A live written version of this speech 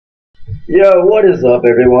Yo, what is up,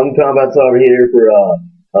 everyone? CombatSolver here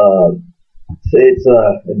for today's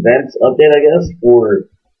event update, I guess, for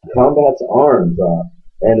CombatArms.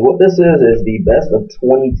 And what this is the best of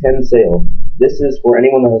 2010 sale. This is for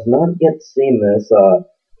anyone that has not yet seen this.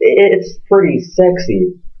 It's pretty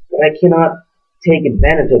sexy, but I cannot take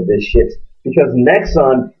advantage of this shit because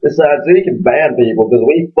Nexon decides we can ban people because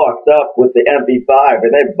we fucked up with the MP5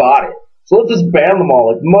 and they bought it. So let's just ban them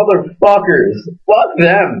all, like motherfuckers. Fuck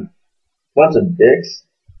them. Bunch of dicks.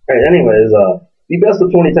 Alright, anyways, the best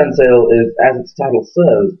of 2010 sale is, as its title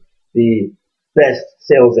says, the best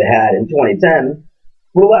sales they had in 2010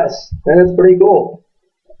 for less. And it's pretty cool.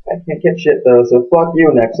 I can't get shit though, so fuck you,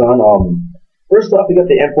 Nexon. First off, you got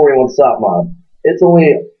the M41 SOP mod. It's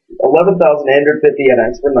only 11,850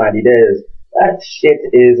 NX for 90 days. That shit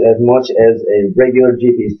is as much as a regular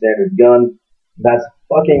GP standard gun. That's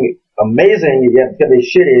fucking amazing. Yeah, it's gonna be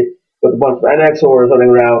shitty with a bunch of NX whores running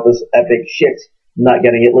around with this epic shit, not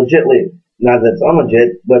getting it legitly. Not that it's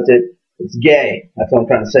unlegit, but it's gay. That's what I'm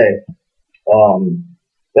trying to say.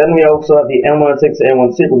 Then we also have the M16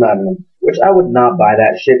 A1 Super Magnum, which I would not buy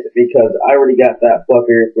that shit because I already got that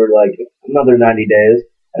fucker for like another 90 days,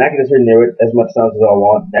 and I can just renew it as much times as I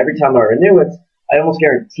want. And every time I renew it, I almost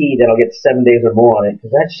guarantee that I'll get 7 days or more on it,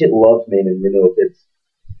 because that shit loves me and renew it. It's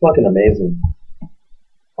fucking amazing.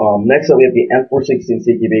 Next up we have the M416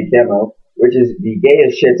 CQB camo, which is the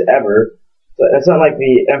gayest shit ever. So it's not like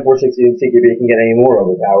the M416 CQB can get any more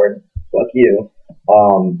overpowered. Fuck you.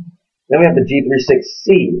 Then we have the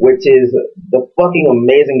G36C, which is the fucking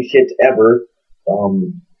amazing shit ever.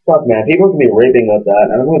 Fuck man, people are gonna be raping with that,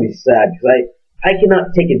 and I'm gonna be sad because I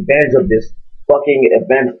cannot take advantage of this fucking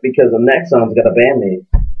event because the Nexon's gotta ban me.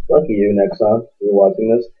 Fuck you, Nexon, if you're watching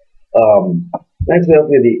this. Next we have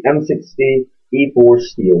the M60 E4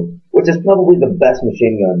 Steel, which is probably the best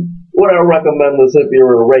machine gun. Would I recommend this if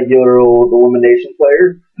you're a regular old elimination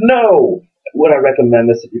player? No! Would I recommend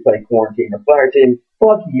this if you play Quarantine or Fire Team?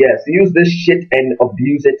 Fuck yes. Use this shit and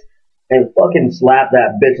abuse it and fucking slap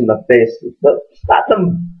that bitch in the face. Slap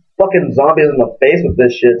them fucking zombies in the face with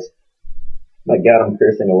this shit. My god, I'm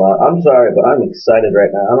cursing a lot. I'm sorry, but I'm excited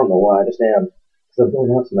right now. I don't know why, I just am. Because I'm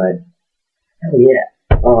going out tonight. Hell yeah.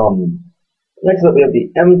 Next up we have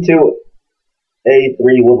the M2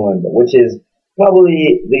 A3 Woodland, which is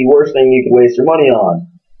probably the worst thing you could waste your money on.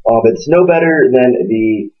 It's no better than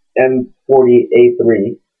the M40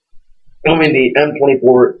 A3. I mean the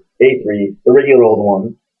M24 A3, the regular old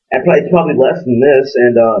one. And it's probably less than this,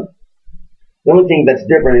 and the only thing that's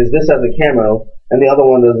different is this has a camo, and the other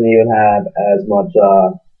one doesn't even have as much,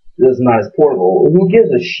 this is not as portable. Who gives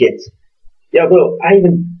a shit? Yeah, bro, I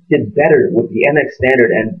even did better with the NX Standard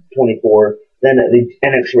M24 than the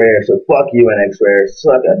NX Rare, so fuck you, NX Rare,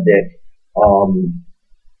 suck a dick.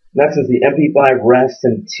 Next is the MP5 RAS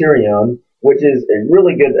Centurion, which is a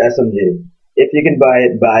really good SMG. If you can buy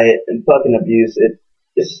it, and fucking abuse it.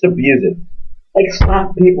 Just abuse it. Like,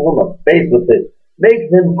 slap people in the face with it.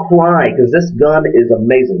 Make them cry, because this gun is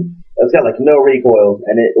amazing. It's got, like, no recoil,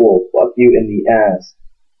 and it will fuck you in the ass.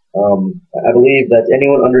 I believe that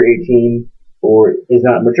anyone under 18, or is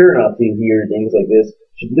not mature enough to hear things like this,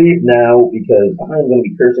 should leave now, because I'm going to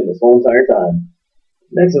be cursing this whole entire time.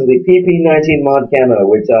 Next is the PP19 Mod Camo,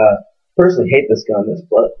 which, personally hate this gun. This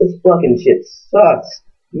fucking shit sucks.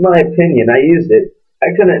 In my opinion, I used it.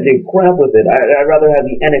 I couldn't do crap with it. I'd rather have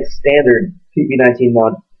the NX Standard PP19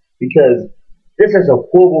 Mod, because this has a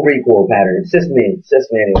horrible recoil pattern. It's just me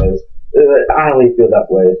anyways. I only feel that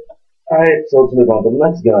way. Alright, so let's move on to the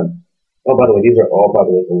next gun. Oh, by the way, these are all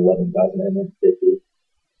probably like 11,950.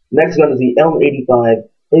 Next gun is the M85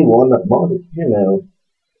 A1 Mod Camo.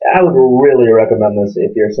 I would really recommend this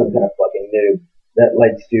if you're some kind of fucking noob that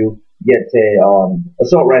likes to get a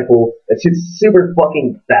assault rifle that shoots super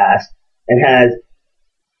fucking fast and has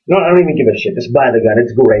no, I don't even give a shit. Just buy the gun.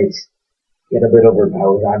 It's great. Get a bit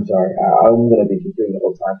overpowered. I'm sorry. I'm gonna be doing the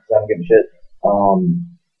whole time because I don't give a shit.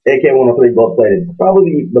 AK-103 gold plated,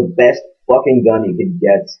 probably the best fucking gun you could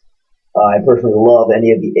get. I personally love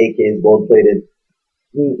any of the AKs gold plated.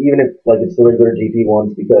 Even if like it's the regular GP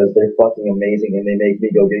ones because they're fucking amazing and they make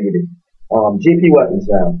me go giggity. GP weapons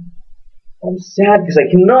now. I'm sad because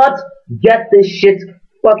I cannot get this shit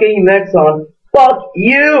fucking Nexon. Fuck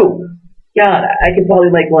you! God, I could probably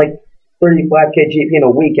make like 35k GP in a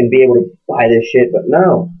week and be able to buy this shit, but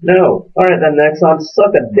no. Alright then, Nexon,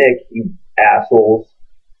 suck a dick, you assholes.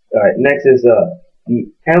 Alright, next is the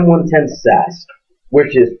M110 SAS,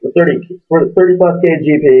 which is for 35k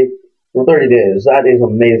GP. For 30 days, that is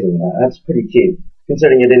amazing. That's pretty cheap,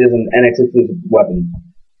 considering it is an NX exclusive weapon.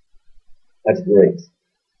 That's great.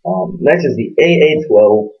 Next is the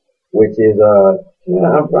AA-12, which is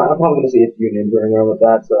I'm probably gonna see a few names running around with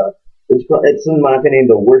that. It's in my opinion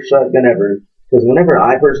the worst shotgun ever. Because whenever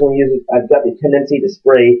I personally use it, I've got the tendency to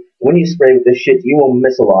spray. When you spray with this shit, you will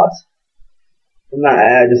miss a lot.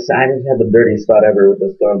 I just had the dirtiest spot ever with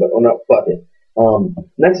this gun, but oh no, fuck it.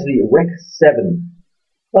 Next is the Rec 7.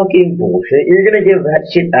 Fucking bullshit. You're gonna give that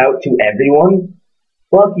shit out to everyone?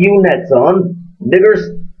 Fuck you, nexon. Diggers.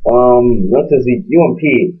 Next is the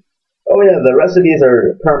UMP. Oh yeah, the rest of these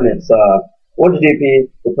are permanents. 1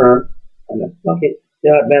 GP for perm. And then, fuck it.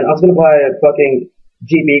 Yeah, man, I was gonna buy a fucking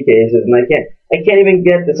GP cases, and I can't even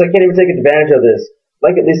get this. I can't even take advantage of this.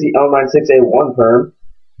 Like at least the L96A1 perm,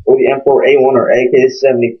 or the M4A1 or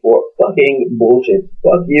AK74. Fucking bullshit.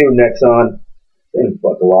 Fuck you, nexon. And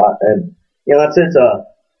fuck a lot. And yeah, that's it.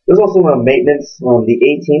 There's also a maintenance on the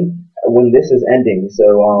 18th when this is ending.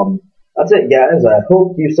 So that's it, guys. I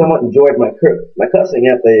hope you somewhat enjoyed my cussing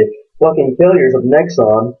at the fucking failures of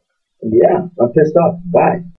nexon. And yeah, I'm pissed off. Bye.